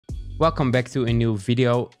Welcome back to a new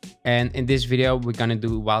video, and in this video we're gonna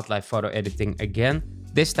do wildlife photo editing again.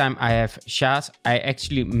 This time I have Shaaz. I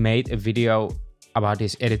actually made a video about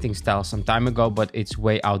his editing style some time ago, but it's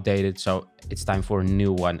way outdated, so it's time for a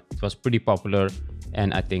new one. It was pretty popular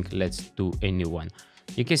and I think let's do a new one.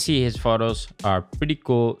 You can see his photos are pretty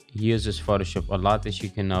cool. He uses Photoshop a lot, as you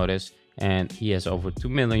can notice, and he has over 2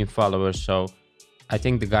 million followers, so I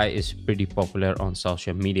think the guy is pretty popular on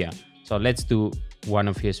social media. So let's do one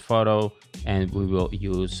of his photo and we will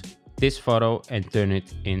use this photo and turn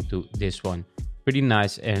it into this one. Pretty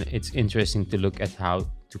nice, and it's interesting to look at how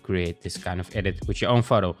to create this kind of edit with your own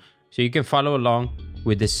photo. So you can follow along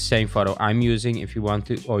with the same photo I'm using if you want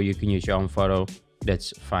to, or you can use your own photo.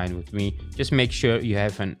 That's fine with me. Just make sure you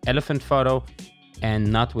have an elephant photo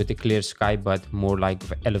and not with a clear sky, but more like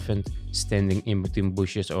an elephant standing in between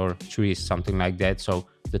bushes or trees, something like that. So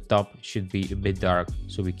the top should be a bit dark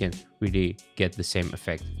so we can really get the same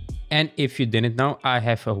effect. And if you didn't know, I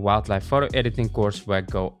have a wildlife photo editing course where I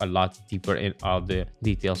go a lot deeper in all the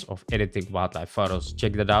details of editing wildlife photos.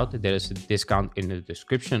 Check that out. There is a discount in the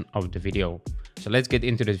description of the video. So let's get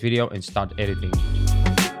into this video and start editing.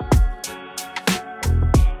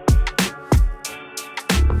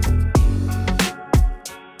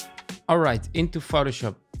 All right, into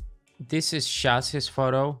Photoshop. This is Shaaz's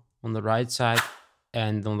photo on the right side,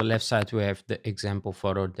 and on the left side we have the example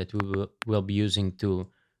photo that we will be using to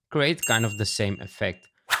create kind of the same effect.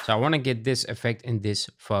 So I want to get this effect in this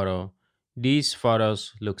photo. These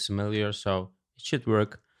photos look familiar, so it should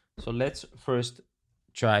work. So let's first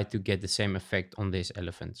try to get the same effect on this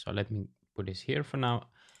elephant. So let me put this here for now.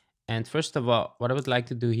 And first of all, what I would like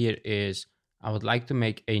to do here is I would like to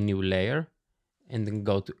make a new layer and then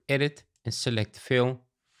go to edit and select fill.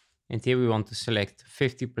 And here we want to select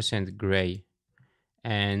 50% gray.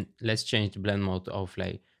 And let's change the blend mode to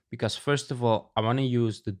overlay, because first of all, I want to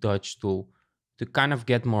use the dodge tool to kind of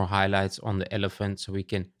get more highlights on the elephant so we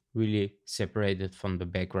can really separate it from the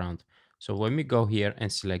background. So when we go here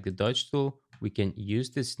and select the dodge tool, we can use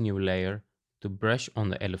this new layer to brush on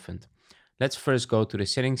the elephant. Let's first go to the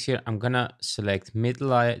settings here. I'm gonna select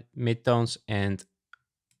mid-light, mid-tones, and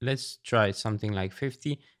let's try something like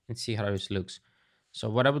 50 and see how this looks. So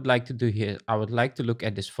what I would like to do here, I would like to look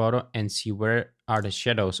at this photo and see where are the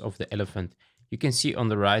shadows of the elephant. You can see on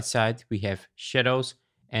the right side, we have shadows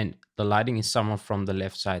and the lighting is somewhere from the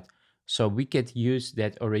left side. So we could use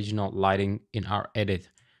that original lighting in our edit.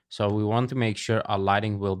 So we want to make sure our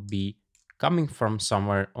lighting will be coming from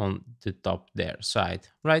somewhere on the top there side,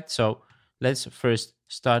 right? So let's first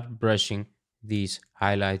start brushing these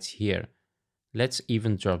highlights here. Let's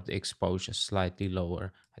even drop the exposure slightly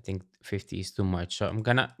lower. I think 50 is too much. So I'm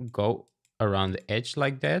gonna go around the edge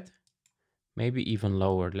like that. Maybe even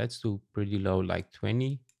lower. Let's do pretty low, like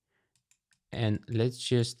 20. And let's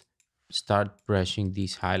just start brushing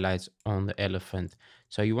these highlights on the elephant.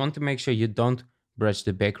 So you want to make sure you don't brush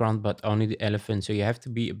the background, but only the elephant. So you have to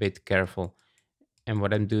be a bit careful. And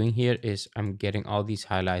what I'm doing here is I'm getting all these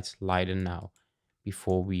highlights lighter now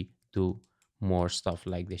before we do more stuff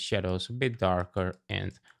like the shadows a bit darker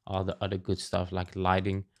and all the other good stuff like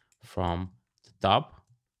lighting from the top,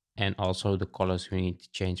 and also the colors we need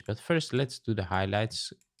to change. But first let's do the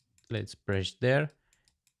highlights. Let's brush there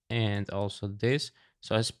and also this.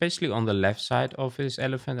 So especially on the left side of this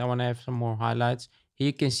elephant, I want to have some more highlights. Here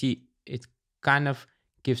you can see it kind of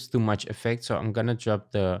gives too much effect, so I'm gonna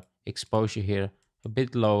drop the exposure here a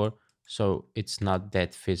bit lower so it's not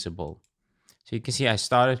that visible. So you can see I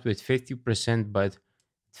started with 50%, but it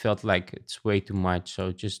felt like it's way too much.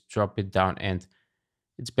 So just drop it down, and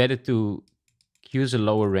it's better to use a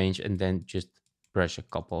lower range and then just brush a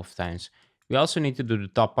couple of times. We also need to do the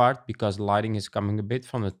top part because lighting is coming a bit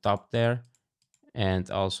from the top there and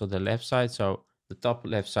also the left side. So the top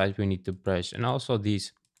left side we need to brush, and also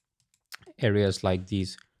these areas like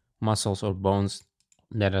these muscles or bones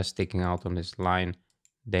that are sticking out on this line,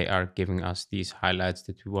 they are giving us these highlights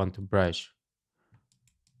that we want to brush.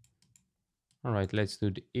 All right, let's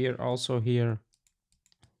do the ear also here.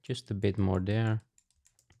 Just a bit more there.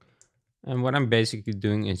 And what I'm basically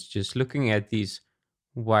doing is just looking at these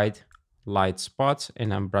white light spots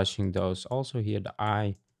and I'm brushing those. Also here, the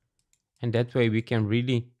eye. And that way we can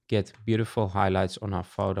really get beautiful highlights on our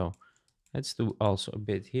photo. Let's do also a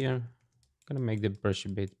bit here. I'm gonna make the brush a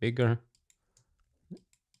bit bigger.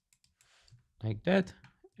 Like that.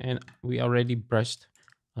 And we already brushed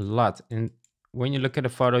a lot. And when you look at a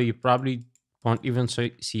photo, you probably won't even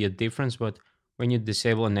see a difference, but when you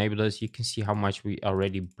disable enablers, you can see how much we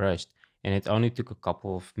already brushed, and it only took a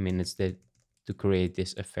couple of minutes to create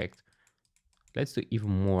this effect. Let's do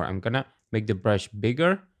even more. I'm gonna make the brush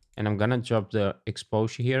bigger And I'm gonna drop the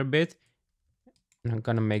exposure here a bit, and I'm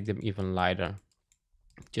gonna make them even lighter,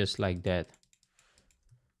 just like that.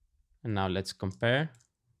 And now let's compare.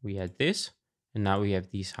 We had this, and now we have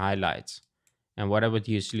these highlights. And what I would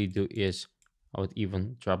usually do is I would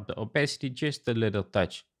even drop the opacity just a little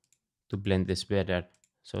touch to blend this better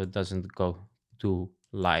so it doesn't go too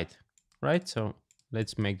light, right? So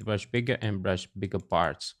let's make the brush bigger and brush bigger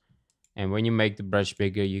parts. And when you make the brush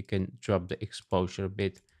bigger, you can drop the exposure a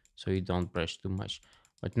bit so you don't brush too much.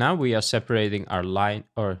 But now we are separating our line,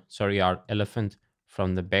 or sorry, our elephant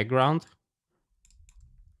from the background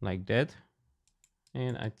like that.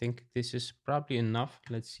 And I think this is probably enough.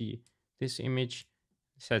 Let's see this image.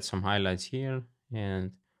 Set some highlights here,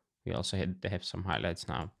 and we also had to have some highlights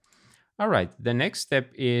now. All right, the next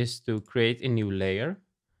step is to create a new layer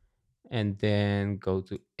and then go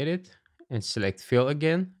to edit and select fill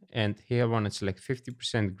again. And here I want to select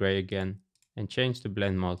 50% gray again and change the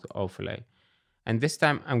blend mode to overlay. And this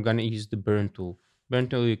time I'm going to use the burn tool. Burn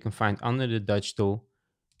tool you can find under the Dutch tool.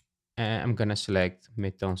 And I'm going to select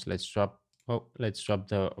midtones. Let's drop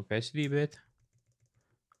the opacity a bit,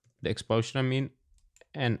 the exposure I mean.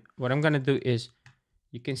 And what I'm going to do is,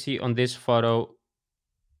 you can see on this photo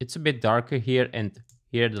it's a bit darker here, and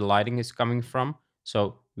here the lighting is coming from.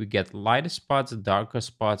 So we get lighter spots, darker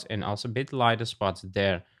spots, and also a bit lighter spots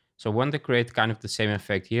there. So I want to create kind of the same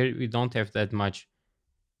effect here. We don't have that much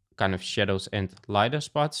kind of shadows and lighter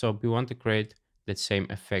spots, so we want to create that same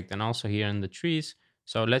effect. And also here in the trees.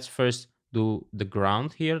 So let's first do the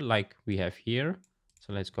ground here like we have here.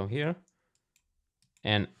 So let's go here.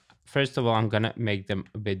 And first of all, I'm gonna make them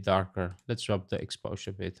a bit darker. Let's drop the exposure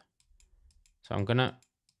a bit. So I'm gonna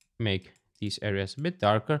make these areas a bit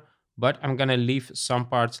darker, but I'm gonna leave some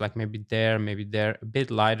parts like maybe there a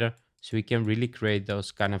bit lighter, so we can really create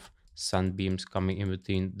those kind of sunbeams coming in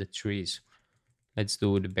between the trees. Let's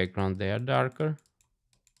do the background there darker.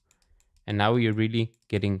 And now we're really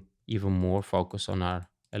getting even more focus on our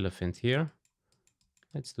elephant here.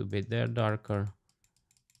 Let's do a bit there darker.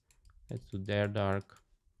 Let's do there dark.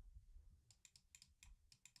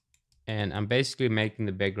 And I'm basically making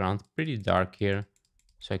the background pretty dark here,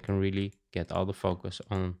 so I can really get all the focus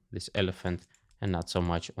on this elephant and not so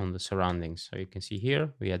much on the surroundings. So you can see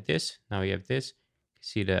here we had this, now we have this. You can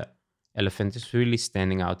see the elephant is really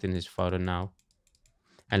standing out in this photo now.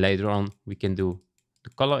 And later on we can do the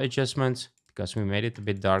color adjustments because we made it a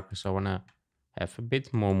bit darker, so I want to have a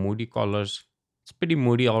bit more moody colors. It's pretty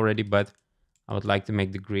moody already, but I would like to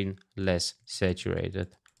make the green less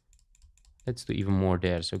saturated. Let's do even more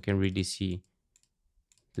there so you can really see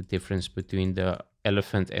the difference between the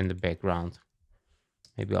elephant and the background.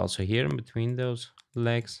 Maybe also here in between those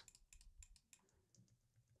legs.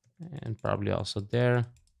 And probably also there.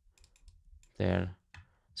 There.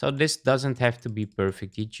 So this doesn't have to be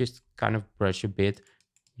perfect. You just kind of brush a bit.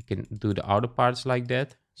 You can do the outer parts like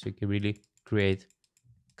that. So you can really create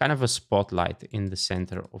kind of a spotlight in the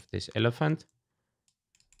center of this elephant.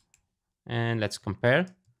 And let's compare.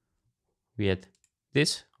 We had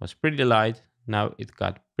this was pretty light. Now it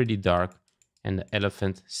got pretty dark and the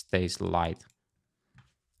elephant stays light.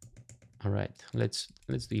 All right, let's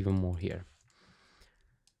do even more here.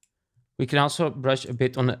 We can also brush a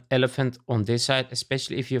bit on the elephant on this side,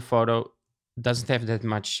 especially if your photo doesn't have that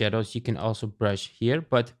much shadows. You can also brush here,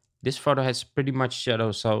 but this photo has pretty much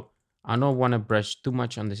shadow, so I don't want to brush too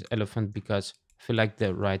much on this elephant because I feel like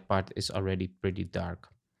the right part is already pretty dark.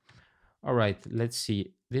 All right, let's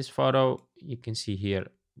see. This photo, you can see here,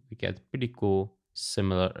 we get pretty cool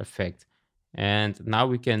similar effect. And now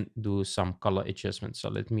we can do some color adjustments. So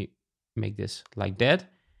let me make this like that.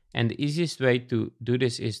 And the easiest way to do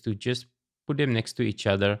this is to just put them next to each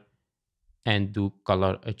other and do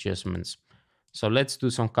color adjustments. So let's do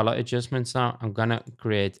some color adjustments now. I'm gonna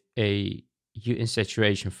create a hue in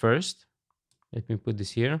saturation first. Let me put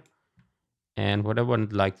this here. And what I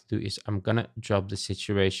would like to do is I'm gonna drop the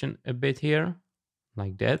saturation a bit here,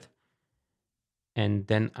 like that. And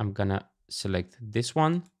then I'm gonna select this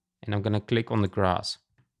one and I'm gonna click on the grass.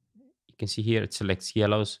 You can see here it selects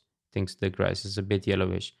yellows, thinks the grass is a bit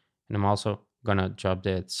yellowish. And I'm also gonna drop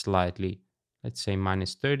that slightly, let's say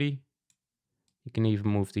 -30. You can even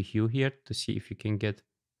move the hue here to see if you can get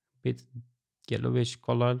a bit yellowish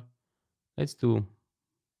color. Let's do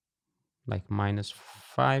like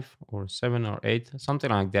 -5 or 7 or 8,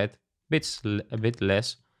 something like that, a bit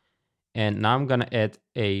less. And now I'm gonna add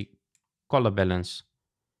a color balance.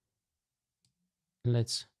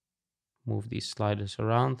 Let's move these sliders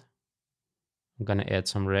around. I'm gonna add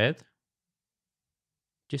some red,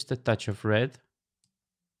 just a touch of red,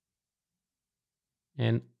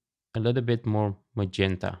 and a little bit more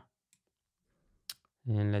magenta.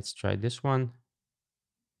 And let's try this one.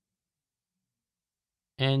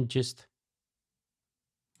 And just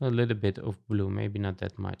a little bit of blue, maybe not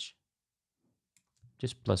that much,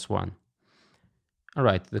 just +1. All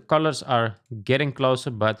right, the colors are getting closer,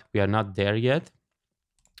 but we are not there yet.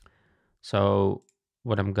 So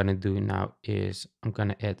what I'm gonna do now is I'm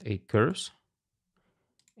gonna add a curves,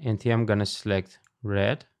 and here I'm gonna select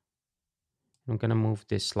red. I'm gonna move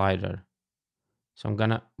this slider. So I'm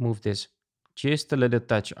gonna move this just a little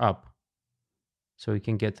touch up so we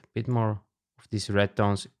can get a bit more of these red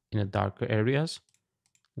tones in the darker areas.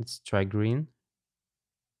 Let's try green.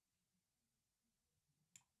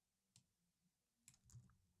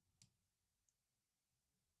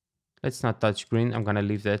 Let's not touch green. I'm gonna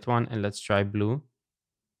leave that one, and let's try blue.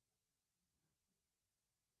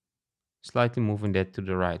 Slightly moving that to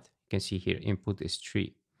the right. You can see here input is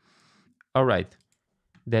 3. All right,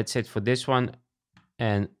 that's it for this one.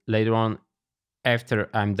 And later on, after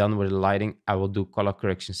I'm done with the lighting, I will do color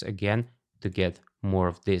corrections again to get more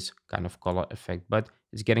of this kind of color effect, but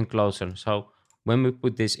it's getting closer. So when we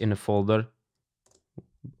put this in a folder,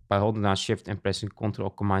 by holding down shift and pressing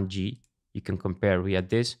Ctrl Command G, you can compare. We had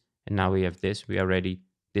this and now we have this. We already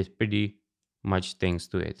did pretty much things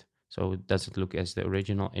to it, so it doesn't look as the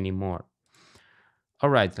original anymore. All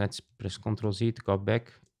right, let's press Ctrl Z to go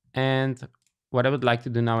back. And what I would like to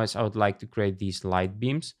do now is I would like to create these light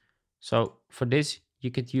beams. So for this,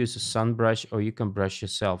 you could use a sun brush or you can brush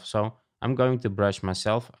yourself. So I'm going to brush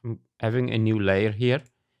myself. I'm having a new layer here,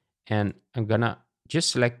 and I'm gonna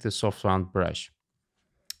just select the soft round brush.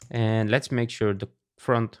 And let's make sure the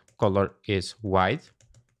front color is white.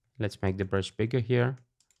 Let's make the brush bigger here.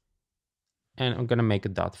 And I'm gonna make a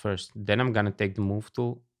dot first. Then I'm gonna take the move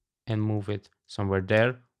tool and move it somewhere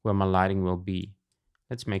there where my lighting will be.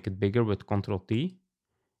 Let's make it bigger with Ctrl T.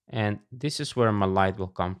 And this is where my light will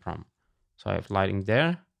come from. So I have lighting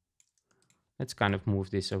there. Let's kind of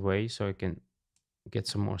move this away so I can get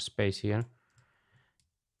some more space here.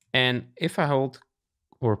 And if I hold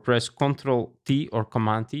or press Ctrl T or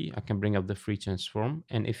Command T, I can bring up the free transform.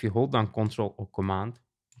 And if you hold down Ctrl or Command,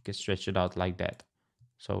 you can stretch it out like that.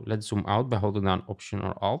 So let's zoom out by holding down Option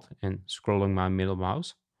or Alt and scrolling my middle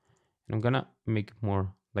mouse. And I'm gonna make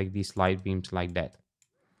more like these light beams like that.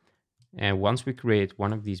 And once we create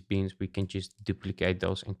one of these beams, we can just duplicate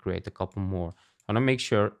those and create a couple more. I wanna make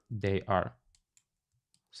sure they are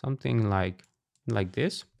something like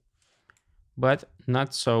this, but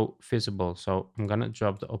not so visible. So I'm gonna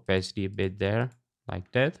drop the opacity a bit there,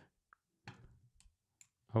 like that.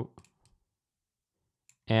 Oh.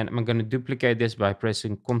 And I'm gonna duplicate this by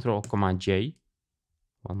pressing Ctrl Command J.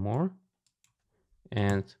 One more.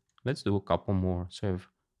 And let's do a couple more. So I have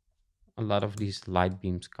a lot of these light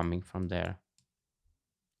beams coming from there.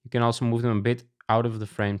 You can also move them a bit out of the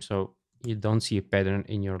frame so you don't see a pattern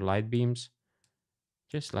in your light beams.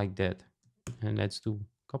 Just like that. And let's do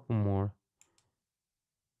a couple more.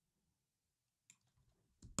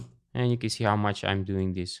 And you can see how much I'm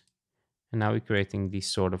doing this. And now we're creating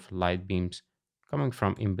these sort of light beams coming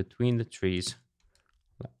from in between the trees.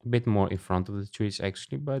 A bit more in front of the trees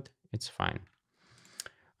actually, but it's fine.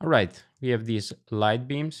 All right, we have these light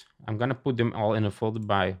beams. I'm gonna put them all in a folder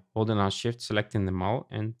by holding on Shift, selecting them all,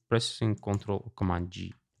 and pressing Ctrl Command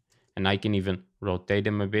G. And I can even rotate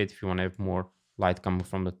them a bit if you want to have more light coming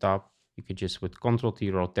from the top. You could just with Ctrl T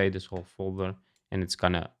rotate this whole folder, and it's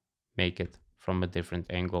gonna make it from a different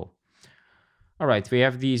angle. All right, we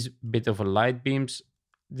have these bit of a light beams.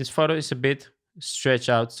 This photo is a bit stretched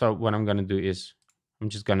out, so what I'm gonna do is I'm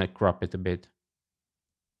just gonna crop it a bit.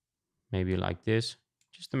 Maybe like this,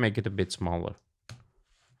 just to make it a bit smaller.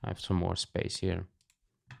 I have some more space here.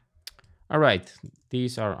 All right,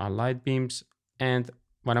 these are our light beams. And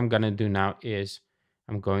what I'm gonna do now is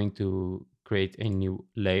I'm going to create a new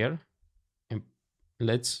layer. And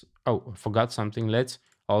let's, oh, I forgot something. Let's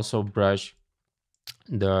also brush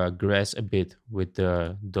the grass a bit with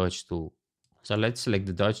the dodge tool. So let's select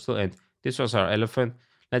the dodge tool, and this was our elephant.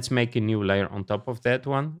 Let's make a new layer on top of that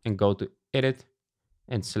one and go to edit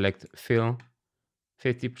and select fill,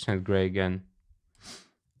 50% gray again,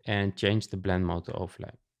 and change the blend mode to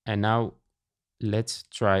overlay. And now let's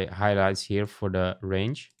try highlights here for the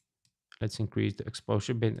range. Let's increase the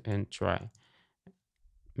exposure bit and try.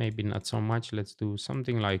 Maybe not so much. Let's do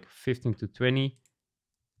something like 15 to 20.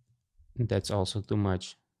 That's also too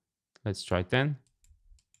much. Let's try 10.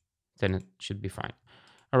 Then it should be fine.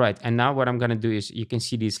 All right, and now what I'm gonna do is you can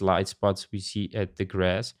see these light spots we see at the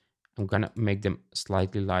grass. I'm gonna make them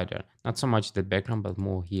slightly lighter. Not so much the background, but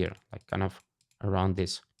more here, like kind of around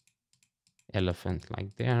this elephant,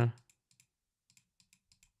 like there.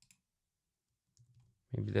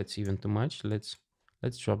 Maybe that's even too much. Let's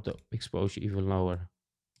Let's drop the exposure even lower.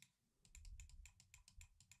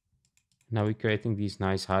 Now we're creating these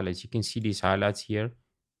nice highlights. You can see these highlights here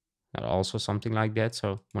are also something like that.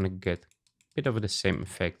 So I want to get a bit of the same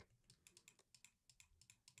effect.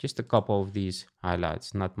 Just a couple of these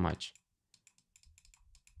highlights, not much.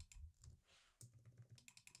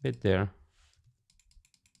 Bit there.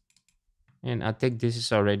 And I think this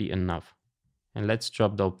is already enough. And let's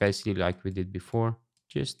drop the opacity like we did before,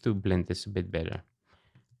 just to blend this a bit better.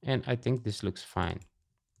 And I think this looks fine.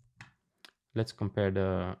 Let's compare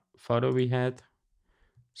the photo we had.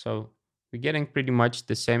 So we're getting pretty much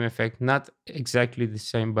the same effect, not exactly the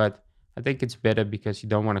same, but I think it's better because you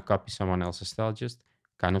don't want to copy someone else's style, just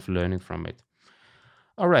kind of learning from it.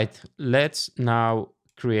 All right, let's now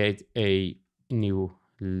create a new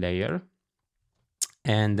layer.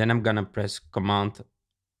 And then I'm gonna press Command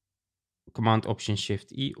Option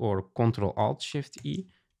Shift E or Control Alt Shift E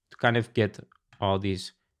to kind of get all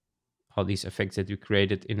these all these effects that we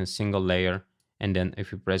created in a single layer. And then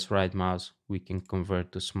if we press right mouse, we can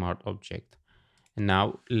convert to Smart Object. And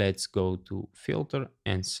now let's go to Filter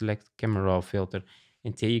and select Camera Raw Filter.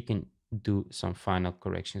 And here you can do some final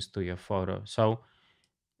corrections to your photo. So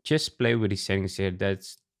just play with the settings here.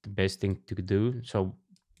 That's the best thing to do. So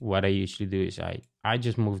what I usually do is I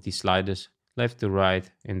just move the sliders left to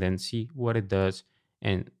right and then see what it does.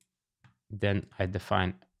 And then I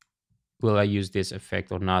define, will I use this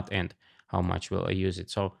effect or not? And how much will I use it?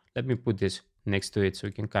 So let me put this next to it so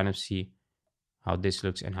we can kind of see how this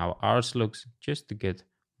looks and how ours looks, just to get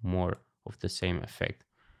more of the same effect.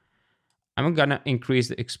 I'm gonna increase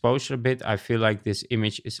the exposure a bit. I feel like this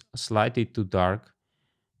image is slightly too dark.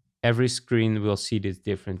 Every screen will see this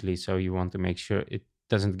differently, so you want to make sure it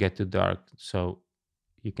doesn't get too dark, so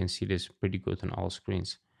you can see this pretty good on all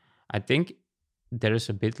screens. I think there is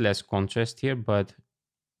a bit less contrast here, but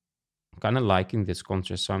I'm kind of liking this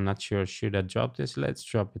contrast, so I'm not sure, should I drop this? Let's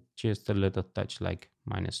drop it just a little touch, like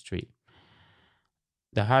 -3.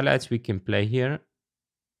 The highlights we can play here.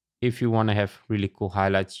 If you want to have really cool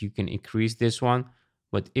highlights, you can increase this one,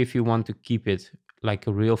 but if you want to keep it like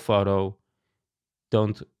a real photo,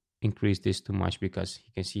 don't increase this too much, because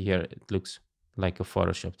you can see here it looks like a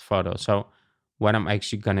photoshopped photo. So what I'm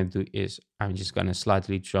actually gonna do is I'm just gonna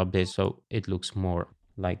slightly drop this so it looks more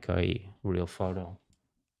like a real photo.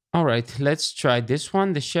 All right, let's try this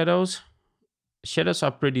one. The shadows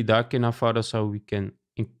are pretty dark in our photo, so we can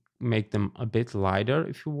make them a bit lighter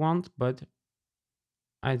if you want, but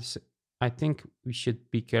I s- I think we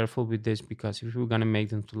should be careful with this, because if we're gonna make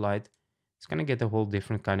them too light, it's gonna get a whole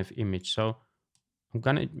different kind of image. So I'm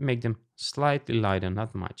gonna make them slightly lighter,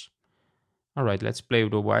 not much. All right, let's play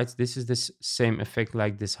with the whites. This is the same effect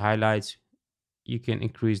like this highlights. You can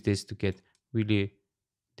increase this to get really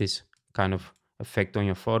this kind of effect on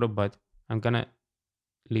your photo, but I'm gonna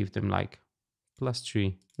leave them like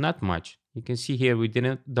 +3, not much. You can see here we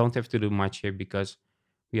don't have to do much here, because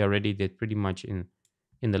we already did pretty much in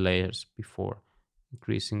the layers before,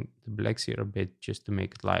 increasing the blacks here a bit just to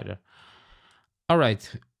make it lighter. All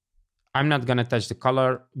right, I'm not gonna touch the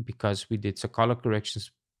color because we did some color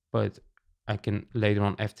corrections, but I can later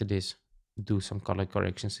on after this do some color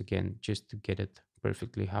corrections again just to get it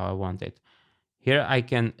perfectly how I want it. Here I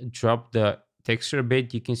can drop the texture a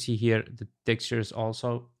bit. You can see here the texture is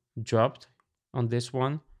also dropped on this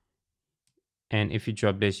one. And if you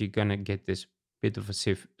drop this, you're gonna get this bit of a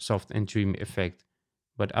soft and dreamy effect.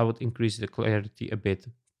 But I would increase the clarity a bit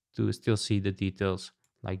to still see the details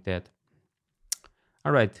like that.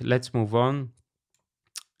 All right, let's move on.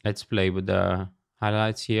 Let's play with the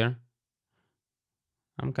highlights here.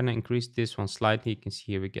 I'm gonna increase this one slightly. You can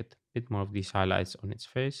see here we get a bit more of these highlights on its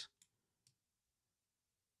face.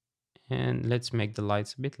 And let's make the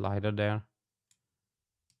lights a bit lighter there.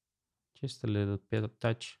 Just a little bit of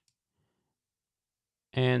touch.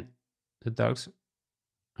 And the darks,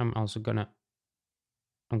 I'm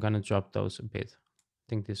gonna drop those a bit. I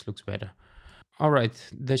think this looks better. All right,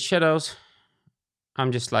 the shadows,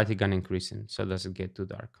 I'm just slightly gonna increase them so it doesn't get too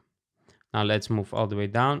dark. Now let's move all the way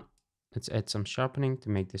down. Let's add some sharpening to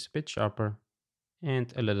make this a bit sharper,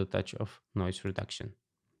 and a little touch of noise reduction.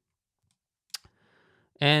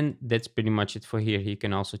 And that's pretty much it for here. You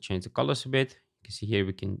can also change the colors a bit. You can see here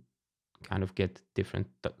we can kind of get different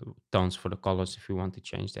tones for the colors if you want to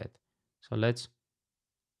change that. So let's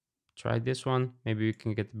try this one. Maybe we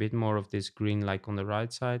can get a bit more of this green like on the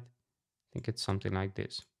right side. I think it's something like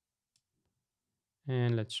this.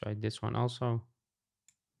 And let's try this one also.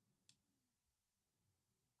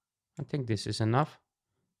 I think this is enough.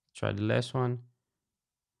 Try the last one.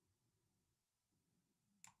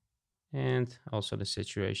 And also the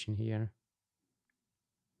situation here.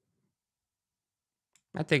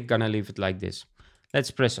 I think gonna leave it like this.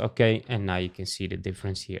 Let's press OK, and now you can see the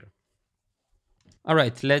difference here. All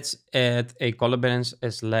right, let's add a color balance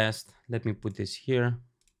as last. Let me put this here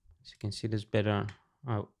so you can see this better.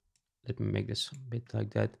 Oh, let me make this a bit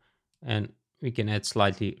like that. And we can add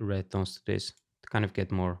slightly red tones to this to kind of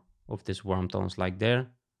get more of this warm tones like there.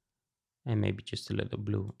 And maybe just a little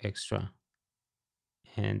blue extra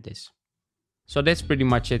and this. So that's pretty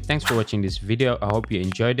much it. Thanks for watching this video. I hope you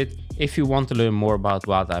enjoyed it. If you want to learn more about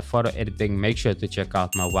wildlife photo editing, make sure to check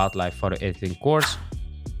out my wildlife photo editing course.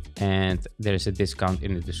 And there's a discount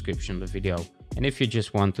in the description of the video. And if you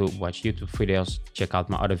just want to watch YouTube videos, check out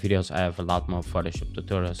my other videos. I have a lot more Photoshop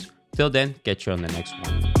tutorials. Till then, catch you on the next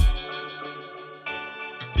one.